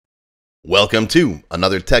Welcome to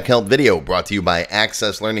another Tech Help video brought to you by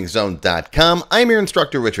AccessLearningZone.com. I'm your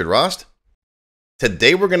instructor, Richard Rost.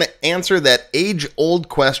 Today we're going to answer that age-old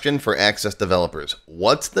question for Access developers.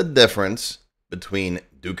 What's the difference between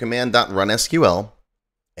DoCmd.RunSQL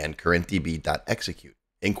and CurrentDb.Execute?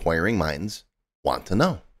 Inquiring minds want to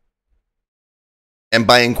know. And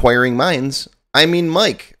by inquiring minds, I mean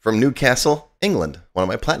Mike from Newcastle, England, one of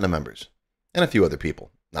my platinum members, and a few other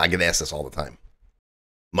people. I get asked this all the time.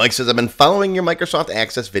 Mike says, I've been following your Microsoft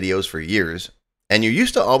Access videos for years, and you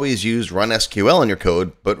used to always use RunSQL in your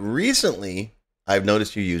code, but recently I've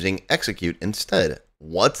noticed you using Execute instead.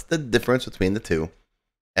 What's the difference between the two,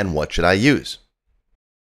 and what should I use?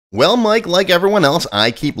 Well, Mike, like everyone else,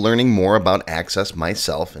 I keep learning more about Access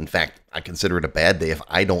myself. In fact, I consider it a bad day if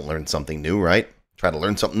I don't learn something new, right? Try to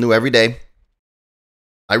learn something new every day.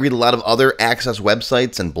 I read a lot of other Access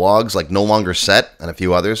websites and blogs like No Longer Set and a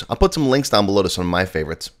few others. I'll put some links down below to some of my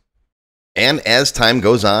favorites. And as time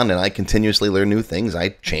goes on and I continuously learn new things,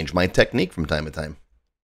 I change my technique from time to time.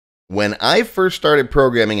 When I first started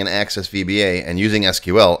programming in Access VBA and using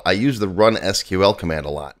SQL, I used the RunSQL command a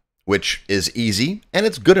lot, which is easy and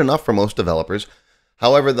it's good enough for most developers.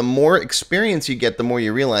 However, the more experience you get, the more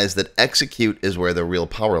you realize that Execute is where the real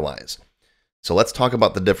power lies. So let's talk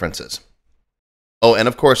about the differences. Oh, and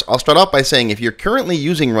of course, I'll start off by saying if you're currently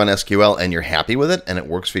using RunSQL and you're happy with it and it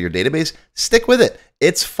works for your database, stick with it.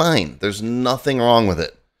 It's fine. There's nothing wrong with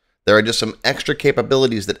it. There are just some extra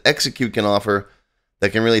capabilities that Execute can offer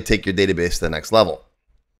that can really take your database to the next level.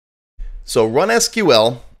 So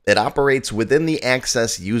RunSQL, it operates within the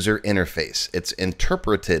Access user interface. It's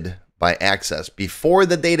interpreted by Access before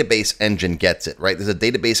the database engine gets it, right? There's a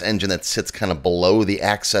database engine that sits kind of below the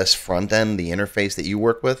Access front end, the interface that you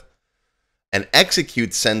work with. And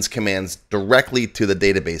Execute sends commands directly to the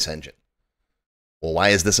database engine. Well, why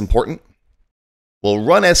is this important? Well,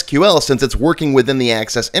 RunSQL, since it's working within the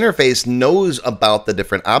Access interface, knows about the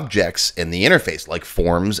different objects in the interface, like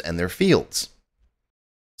forms and their fields.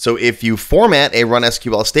 So if you format a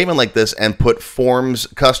RunSQL statement like this and put forms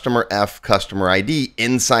customer F customer ID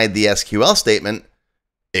inside the SQL statement,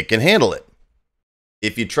 it can handle it.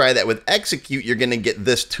 If you try that with Execute, you're going to get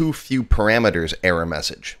this too few parameters error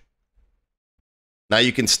message. Now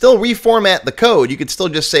you can still reformat the code. You could still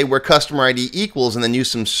just say where customer ID equals and then use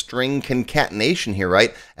some string concatenation here,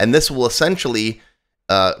 right? And this will essentially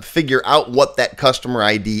figure out what that customer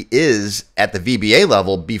ID is at the VBA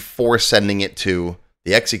level before sending it to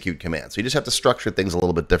the Execute command. So you just have to structure things a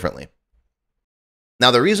little bit differently.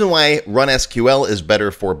 Now the reason why RunSQL is better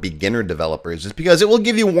for beginner developers is because it will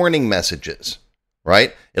give you warning messages,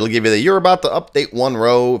 right? It'll give you that you're about to update one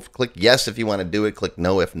row. Click yes if you want to do it. Click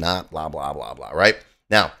no if not, blah, blah, blah, blah, right?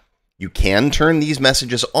 Now, you can turn these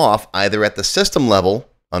messages off either at the system level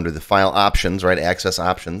under the file options, right? Access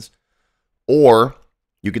options, or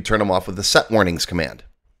you could turn them off with the set warnings command.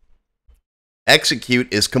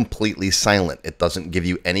 Execute is completely silent. It doesn't give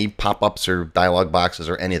you any pop-ups or dialog boxes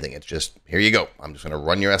or anything. It's just, here you go. I'm just going to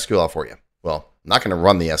run your SQL for you. Well, I'm not going to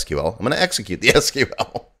run the SQL. I'm going to execute the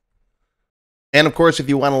SQL. And of course, if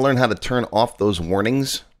you want to learn how to turn off those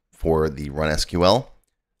warnings for the RunSQL,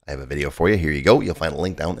 I have a video for you. Here you go. You'll find a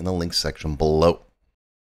link down in the links section below.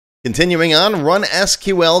 Continuing on,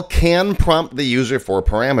 RunSQL can prompt the user for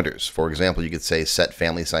parameters. For example, you could say set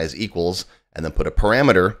family size equals and then put a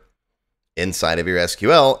parameter inside of your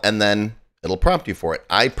SQL and then it'll prompt you for it.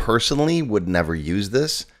 I personally would never use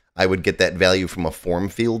this. I would get that value from a form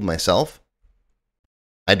field myself.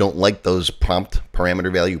 I don't like those prompt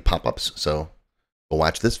parameter value pop-ups, so go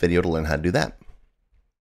watch this video to learn how to do that.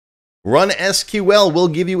 RunSQL will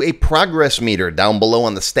give you a progress meter down below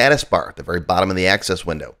on the status bar at the very bottom of the Access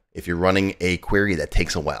window. If you're running a query that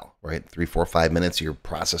takes a while, right? 3, 4, 5 minutes, you're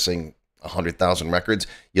processing 100,000 records,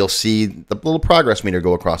 you'll see the little progress meter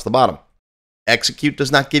go across the bottom. Execute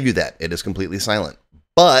does not give you that. It is completely silent.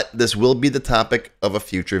 But this will be the topic of a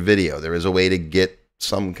future video. There is a way to get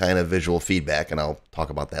some kind of visual feedback, and I'll talk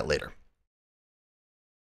about that later.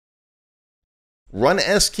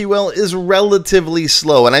 RunSQL is relatively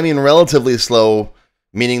slow, and I mean relatively slow,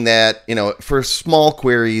 meaning that, for small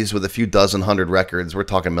queries with a few dozen, 100 records, we're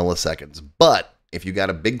talking milliseconds. But if you got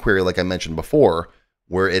a big query, like I mentioned before,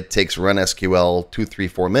 where it takes RunSQL 2, 3,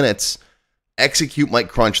 4 minutes, Execute might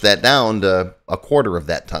crunch that down to a quarter of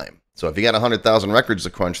that time. So if you got 100,000 records to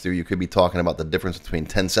crunch through, you could be talking about the difference between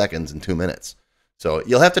 10 seconds and 2 minutes. So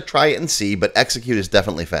you'll have to try it and see, but Execute is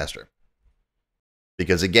definitely faster.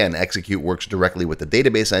 Because again, Execute works directly with the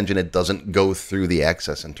database engine. It doesn't go through the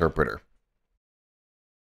Access interpreter.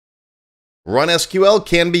 RunSQL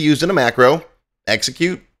can be used in a macro.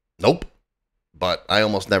 Execute, nope. But I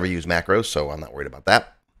almost never use macros, so I'm not worried about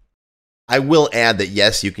that. I will add that,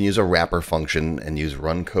 yes, you can use a wrapper function and use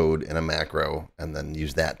run code in a macro and then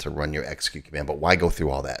use that to run your execute command. But why go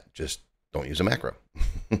through all that? Just don't use a macro.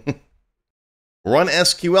 Run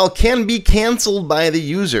SQL can be canceled by the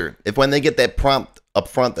user if when they get that prompt up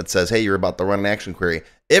front that says, hey, you're about to run an action query.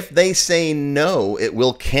 If they say no, it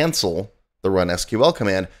will cancel the run SQL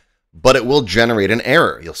command, but it will generate an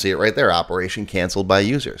error. You'll see it right there, operation canceled by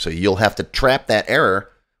user. So you'll have to trap that error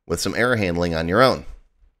with some error handling on your own.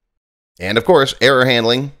 And of course, error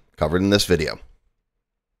handling covered in this video.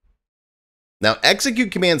 Now,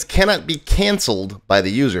 execute commands cannot be canceled by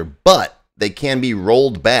the user, but they can be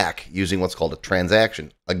rolled back using what's called a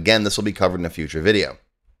transaction. Again, this will be covered in a future video.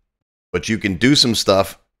 But you can do some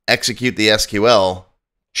stuff, execute the SQL,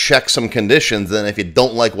 check some conditions, then if you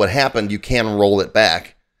don't like what happened, you can roll it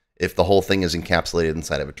back if the whole thing is encapsulated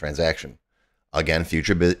inside of a transaction. Again,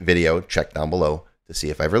 future video, check down below to see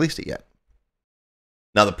if I've released it yet.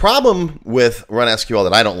 Now, the problem with Run SQL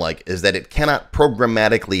that I don't like is that it cannot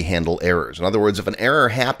programmatically handle errors. In other words, if an error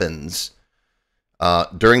happens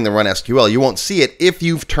during the Run SQL, you won't see it if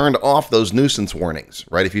you've turned off those nuisance warnings,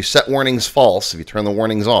 right? If you set warnings false, if you turn the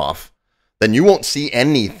warnings off, then you won't see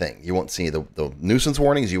anything. You won't see the nuisance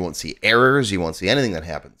warnings, you won't see errors, you won't see anything that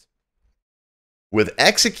happens. With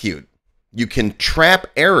execute, you can trap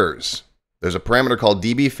errors. There's a parameter called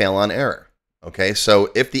dbFailOnError. Okay,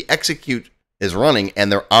 so if the execute is running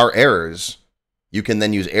and there are errors, you can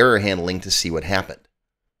then use error handling to see what happened.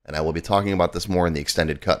 And I will be talking about this more in the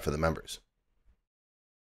extended cut for the members.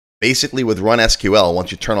 Basically, with Run SQL,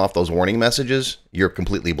 once you turn off those warning messages, you're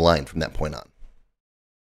completely blind from that point on.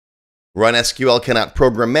 Run SQL cannot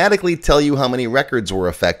programmatically tell you how many records were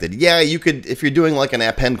affected. Yeah, you could, if you're doing like an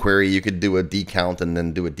append query, you could do a decount and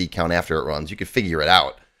then do a decount after it runs. You could figure it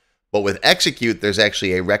out. But with execute, there's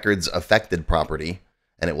actually a records affected property,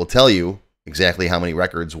 and it will tell you exactly how many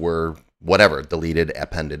records were whatever, deleted,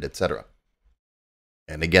 appended, etc.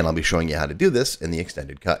 And again, I'll be showing you how to do this in the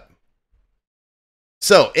extended cut.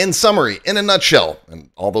 So, in summary, in a nutshell, and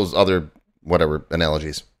all those other whatever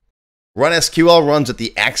analogies, Run SQL runs at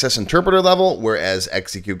the access interpreter level, whereas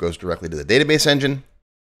execute goes directly to the database engine.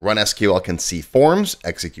 Run SQL can see forms,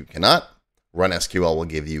 execute cannot. Run SQL will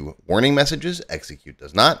give you warning messages, execute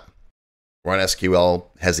does not. Run SQL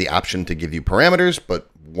has the option to give you parameters, but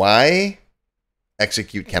why?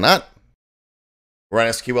 Execute cannot. Run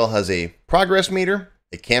SQL has a progress meter.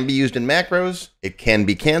 It can be used in macros. It can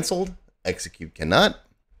be canceled. Execute cannot.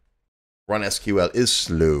 Run SQL is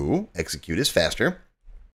slow. Execute is faster.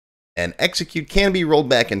 And execute can be rolled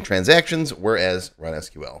back in transactions, whereas Run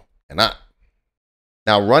SQL cannot.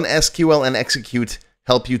 Now, Run SQL and execute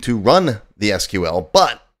help you to run the SQL,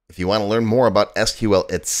 but if you want to learn more about SQL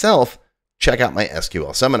itself, check out my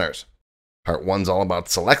SQL seminars. Part 1 is all about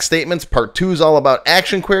select statements, Part 2 is all about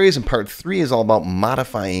action queries, and Part 3 is all about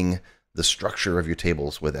modifying the structure of your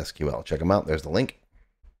tables with SQL. Check them out, there's the link.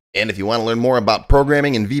 And if you want to learn more about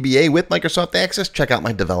programming in VBA with Microsoft Access, check out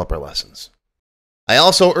my developer lessons. I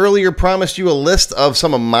also earlier promised you a list of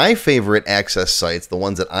some of my favorite Access sites, the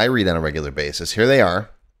ones that I read on a regular basis. Here they are.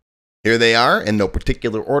 Here they are in no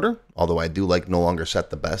particular order, although I do like No Longer Set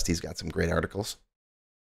the best. He's got some great articles.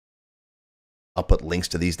 I'll put links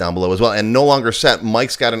to these down below as well. And No Longer Set,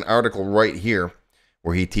 Mike's got an article right here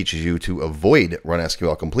where he teaches you to avoid Run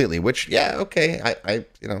SQL completely, which, yeah, okay,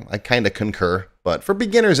 I kind of concur. But for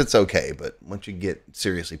beginners, it's okay. But once you get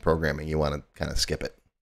seriously programming, you want to kind of skip it.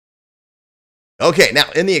 Okay, now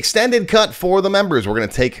in the extended cut for the members, we're going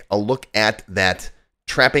to take a look at that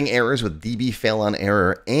trapping errors with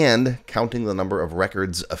dbFailOnError and counting the number of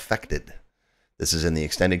records affected. This is in the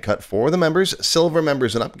extended cut for the members. Silver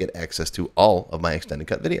members and up get access to all of my extended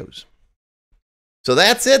cut videos. So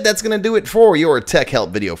that's it. That's going to do it for your tech help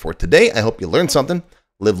video for today. I hope you learned something.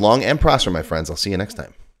 Live long and prosper, my friends. I'll see you next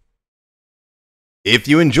time. If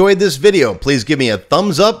you enjoyed this video, please give me a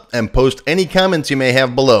thumbs up and post any comments you may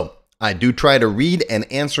have below. I do try to read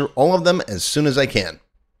and answer all of them as soon as I can.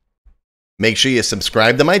 Make sure you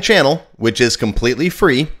subscribe to my channel, which is completely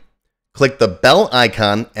free. Click the bell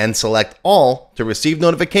icon and select all to receive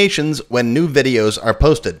notifications when new videos are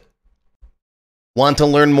posted. Want to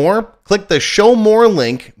learn more? Click the Show More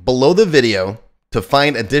link below the video to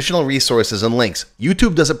find additional resources and links.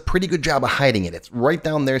 YouTube does a pretty good job of hiding it. It's right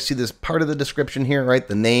down there. See this part of the description here, right?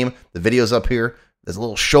 The name, the video's up here. There's a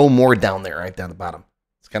little Show More down there, right down the bottom.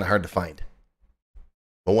 It's kind of hard to find.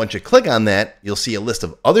 But once you click on that, you'll see a list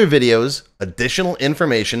of other videos, additional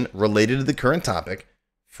information related to the current topic,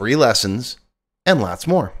 free lessons, and lots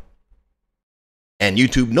more. And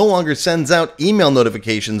YouTube no longer sends out email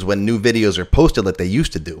notifications when new videos are posted like they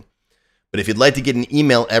used to do. But if you'd like to get an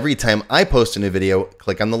email every time I post a new video,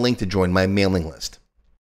 click on the link to join my mailing list.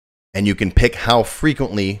 And you can pick how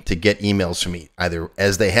frequently to get emails from me, either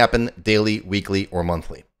as they happen, daily, weekly, or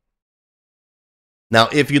monthly. Now,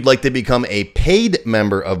 if you'd like to become a paid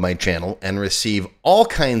member of my channel and receive all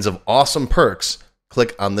kinds of awesome perks,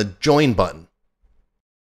 click on the Join button.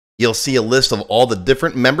 You'll see a list of all the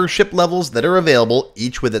different membership levels that are available,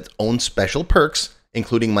 each with its own special perks,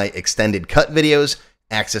 including my extended cut videos,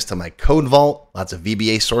 access to my code vault, lots of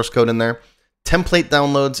VBA source code in there, template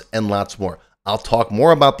downloads, and lots more. I'll talk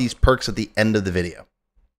more about these perks at the end of the video.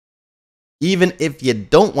 Even if you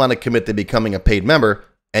don't want to commit to becoming a paid member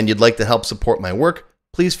and you'd like to help support my work,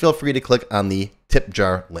 please feel free to click on the tip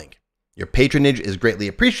jar link. Your patronage is greatly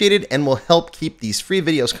appreciated and will help keep these free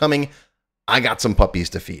videos coming. I got some puppies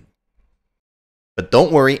to feed. But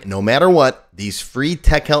don't worry, no matter what, these free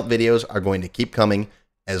tech help videos are going to keep coming.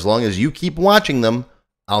 As long as you keep watching them,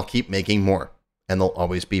 I'll keep making more, and they'll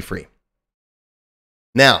always be free.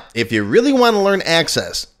 Now, if you really want to learn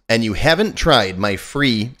Access and you haven't tried my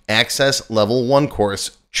free Access Level 1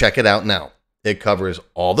 course, check it out now. It covers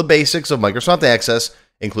all the basics of Microsoft Access,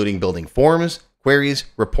 including building forms, queries,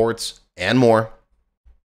 reports, and more.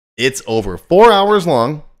 It's over 4 hours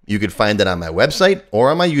long. You can find it on my website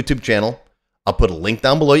or on my YouTube channel. I'll put a link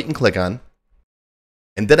down below you can click on.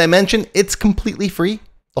 And did I mention it's completely free?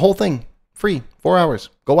 The whole thing, free, 4 hours.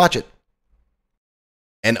 Go watch it.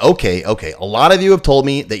 And okay, a lot of you have told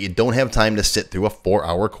me that you don't have time to sit through a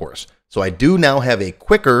 4-hour course. So I do now have a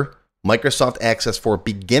quicker Microsoft Access for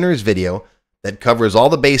Beginners video that covers all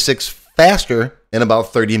the basics faster in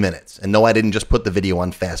about 30 minutes. And no, I didn't just put the video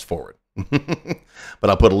on fast forward. But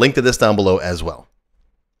I'll put a link to this down below as well.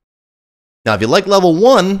 Now, if you like level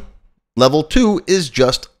 1, level 2 is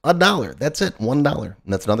just $1. That's it, $1. And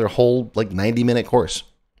that's another whole 90-minute course.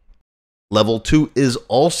 Level 2 is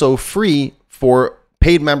also free for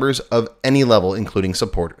paid members of any level, including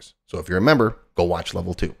supporters. So if you're a member, go watch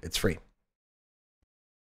level 2. It's free.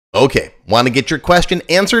 Okay, want to get your question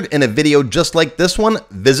answered in a video just like this one?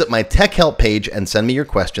 Visit my tech help page and send me your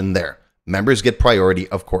question there. Members get priority,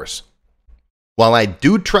 of course. While I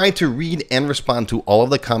do try to read and respond to all of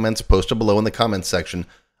the comments posted below in the comments section,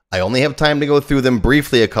 I only have time to go through them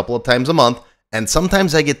briefly a couple of times a month, and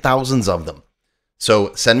sometimes I get thousands of them.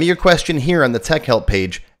 So send me your question here on the tech help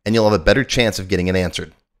page, and you'll have a better chance of getting it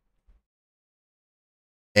answered.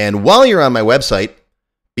 And while you're on my website,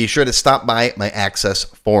 be sure to stop by my Access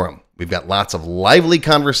forum. We've got lots of lively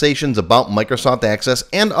conversations about Microsoft Access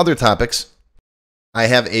and other topics. I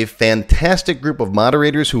have a fantastic group of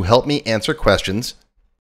moderators who help me answer questions.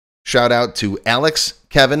 Shout out to Alex,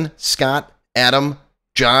 Kevin, Scott, Adam,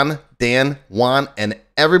 John, Dan, Juan, and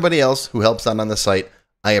everybody else who helps out on the site.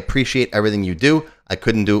 I appreciate everything you do. I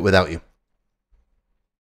couldn't do it without you.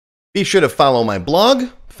 Be sure to follow my blog,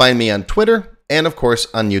 find me on Twitter, and of course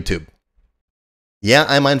on YouTube. Yeah,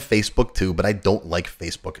 I'm on Facebook too, but I don't like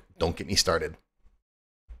Facebook. Don't get me started.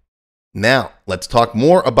 Now, let's talk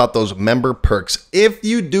more about those member perks if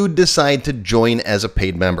you do decide to join as a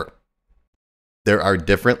paid member. There are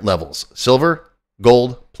different levels: Silver,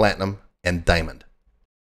 Gold, Platinum, and Diamond.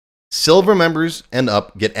 Silver members and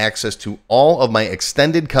up get access to all of my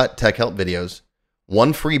extended cut tech help videos,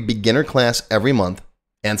 one free beginner class every month,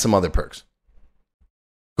 and some other perks.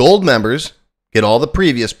 Gold members get all the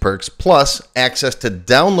previous perks, plus access to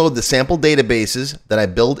download the sample databases that I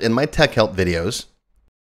build in my tech help videos,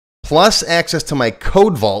 plus access to my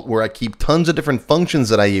code vault where I keep tons of different functions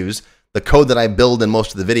that I use, the code that I build in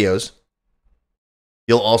most of the videos.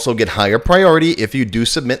 You'll also get higher priority if you do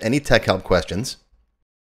submit any tech help questions.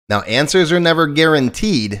 Now, answers are never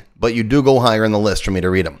guaranteed, but you do go higher in the list for me to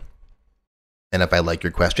read them. And if I like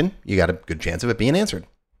your question, you got a good chance of it being answered.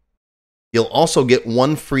 You'll also get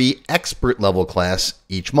one free expert level class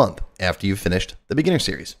each month after you've finished the beginner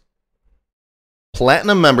series.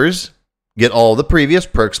 Platinum members get all the previous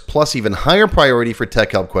perks plus even higher priority for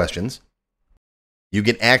tech help questions. You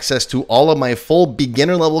get access to all of my full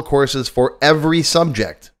beginner level courses for every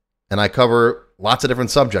subject. And I cover lots of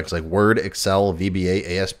different subjects like Word, Excel, VBA,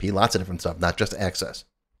 ASP, lots of different stuff, not just Access.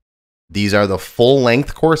 These are the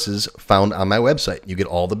full-length courses found on my website. You get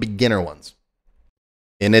all the beginner ones.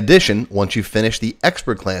 In addition, once you finish the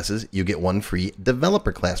expert classes, you get one free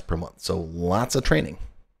developer class per month. So lots of training.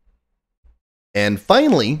 And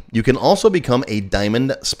finally, you can also become a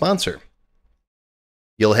Diamond sponsor.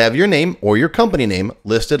 You'll have your name or your company name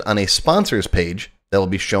listed on a sponsors page that will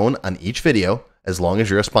be shown on each video as long as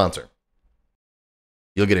you're a sponsor.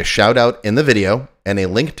 You'll get a shout out in the video and a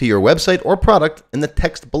link to your website or product in the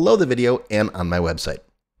text below the video and on my website.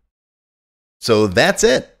 So that's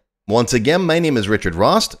it. Once again, my name is Richard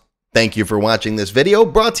Rost. Thank you for watching this video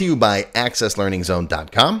brought to you by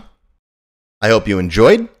AccessLearningZone.com. I hope you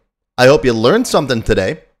enjoyed. I hope you learned something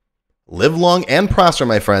today. Live long and prosper,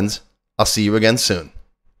 my friends. I'll see you again soon.